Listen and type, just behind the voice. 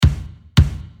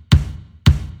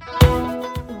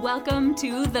Welcome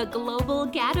to The Global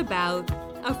Gadabout,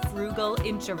 a frugal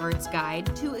introvert's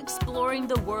guide to exploring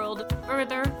the world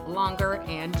further, longer,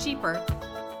 and cheaper.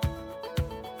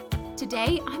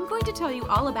 Today, I'm going to tell you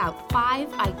all about 5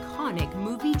 iconic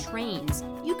movie trains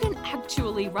you can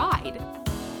actually ride.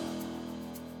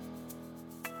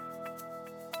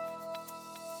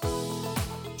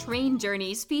 Train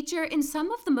journeys feature in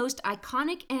some of the most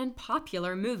iconic and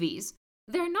popular movies.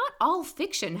 They're not all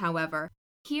fiction, however.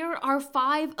 Here are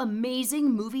 5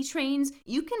 amazing movie trains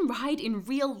you can ride in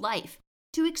real life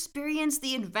to experience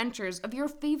the adventures of your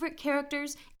favorite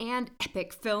characters and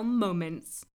epic film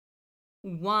moments.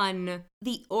 1.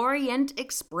 The Orient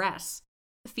Express,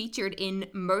 featured in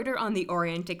Murder on the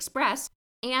Orient Express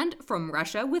and From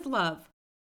Russia with Love.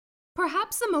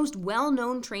 Perhaps the most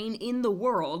well-known train in the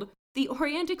world, the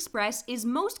Orient Express is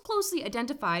most closely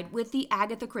identified with the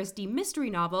Agatha Christie mystery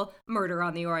novel Murder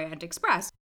on the Orient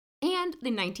Express and the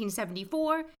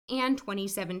 1974 and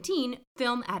 2017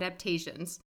 film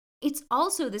adaptations. It's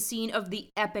also the scene of the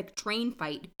epic train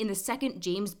fight in the second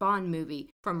James Bond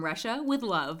movie, From Russia with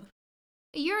Love.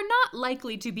 You're not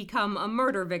likely to become a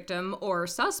murder victim or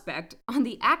suspect on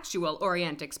the actual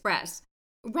Orient Express.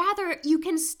 Rather, you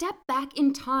can step back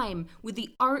in time with the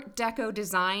Art Deco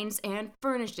designs and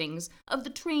furnishings of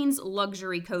the train's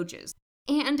luxury coaches,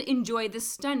 and enjoy the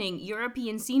stunning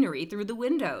European scenery through the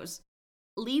windows.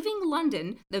 Leaving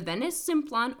London, the Venice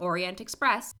Simplon Orient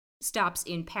Express stops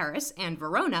in Paris and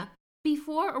Verona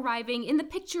before arriving in the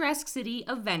picturesque city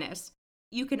of Venice.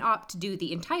 You can opt to do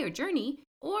the entire journey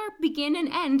or begin and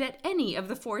end at any of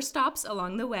the 4 stops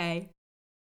along the way.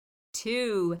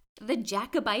 2. The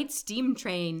Jacobite Steam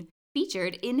Train,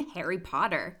 featured in Harry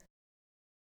Potter.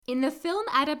 In the film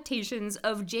adaptations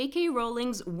of J.K.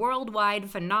 Rowling's worldwide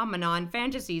phenomenon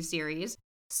fantasy series,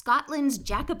 Scotland's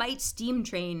Jacobite Steam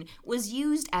Train was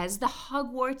used as the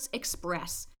Hogwarts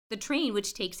Express, the train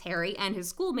which takes Harry and his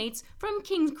schoolmates from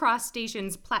King's Cross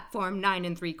Station's platform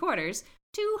 9 3/4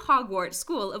 to Hogwarts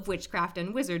School of Witchcraft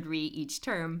and Wizardry each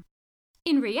term.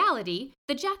 In reality,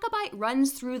 the Jacobite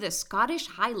runs through the Scottish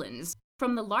Highlands,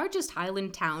 from the largest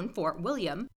Highland town, Fort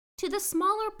William, to the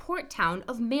smaller port town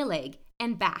of Mallaig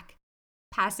and back,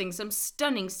 passing some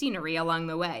stunning scenery along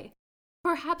the way.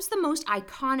 Perhaps the most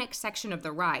iconic section of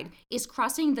the ride is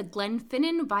crossing the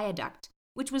Glenfinnan Viaduct,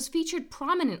 which was featured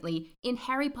prominently in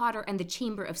Harry Potter and the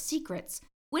Chamber of Secrets,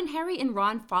 when Harry and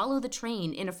Ron follow the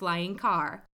train in a flying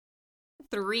car.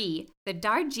 3. The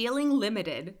Darjeeling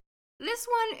Limited. This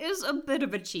one is a bit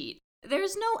of a cheat.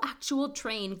 There's no actual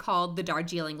train called the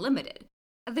Darjeeling Limited.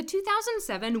 The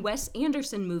 2007 Wes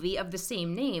Anderson movie of the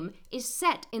same name is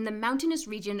set in the mountainous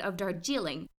region of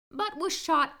Darjeeling, but was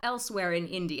shot elsewhere in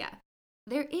India.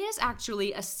 There is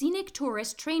actually a scenic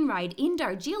tourist train ride in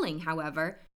Darjeeling,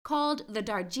 however, called the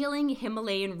Darjeeling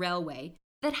Himalayan Railway,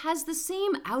 that has the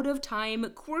same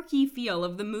out-of-time, quirky feel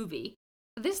of the movie.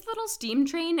 This little steam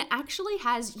train actually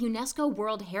has UNESCO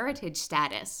World Heritage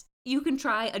status. You can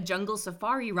try a jungle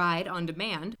safari ride on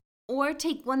demand, or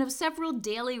take one of several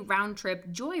daily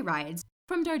round-trip joy rides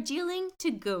from Darjeeling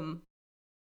to Ghum.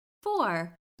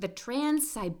 4. The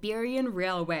Trans-Siberian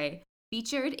Railway,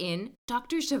 featured in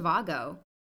Dr. Zhivago.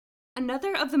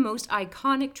 Another of the most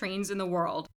iconic trains in the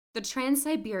world, the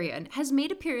Trans-Siberian has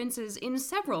made appearances in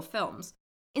several films.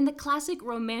 In the classic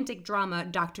romantic drama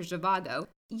Dr. Zhivago,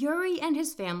 Yuri and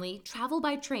his family travel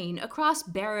by train across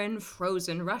barren,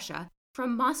 frozen Russia,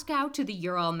 from Moscow to the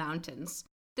Ural Mountains.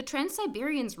 The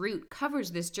Trans-Siberian's route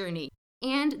covers this journey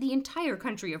and the entire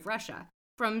country of Russia,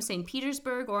 from St.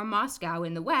 Petersburg or Moscow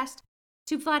in the west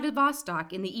to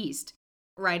Vladivostok in the east.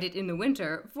 Ride it in the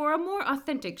winter for a more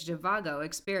authentic Zhivago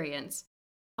experience.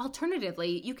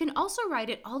 Alternatively, you can also ride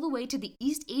it all the way to the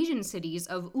East Asian cities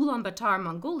of Ulaanbaatar,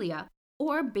 Mongolia,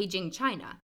 or Beijing,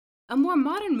 China. A more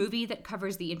modern movie that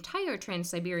covers the entire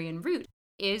Trans-Siberian route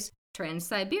is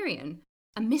Trans-Siberian,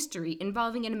 a mystery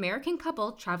involving an American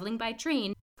couple traveling by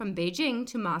train from Beijing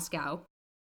to Moscow.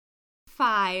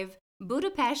 5.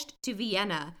 Budapest to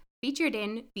Vienna, featured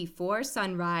in Before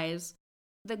Sunrise.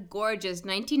 The gorgeous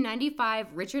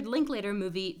 1995 Richard Linklater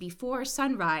movie Before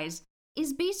Sunrise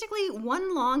is basically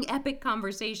one long epic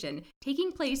conversation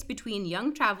taking place between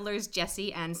young travelers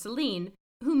Jesse and Celine,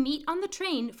 who meet on the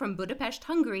train from Budapest,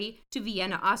 Hungary to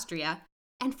Vienna, Austria,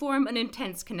 and form an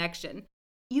intense connection.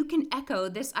 You can echo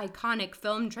this iconic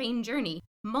film train journey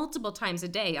multiple times a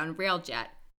day on Railjet.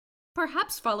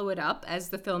 Perhaps follow it up, as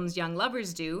the film's young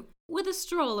lovers do, with a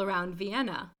stroll around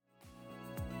Vienna.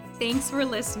 Thanks for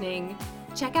listening.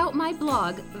 Check out my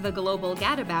blog,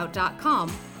 theglobalgadabout.com,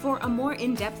 for a more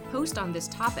in-depth post on this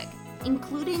topic,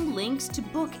 including links to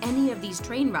book any of these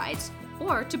train rides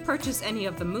or to purchase any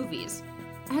of the movies.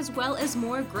 as well as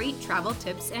more great travel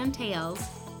tips and tales.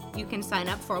 You can sign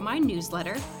up for my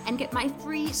newsletter and get my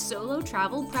free solo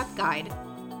travel prep guide.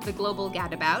 The Global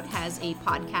Gadabout has a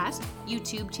podcast,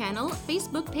 YouTube channel,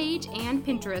 Facebook page, and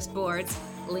Pinterest boards.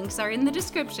 Links are in the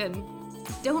description.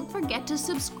 Don't forget to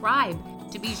subscribe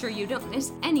to be sure you don't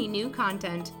miss any new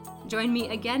content. Join me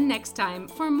again next time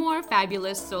for more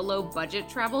fabulous solo budget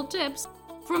travel tips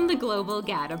from the Global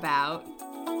Gadabout.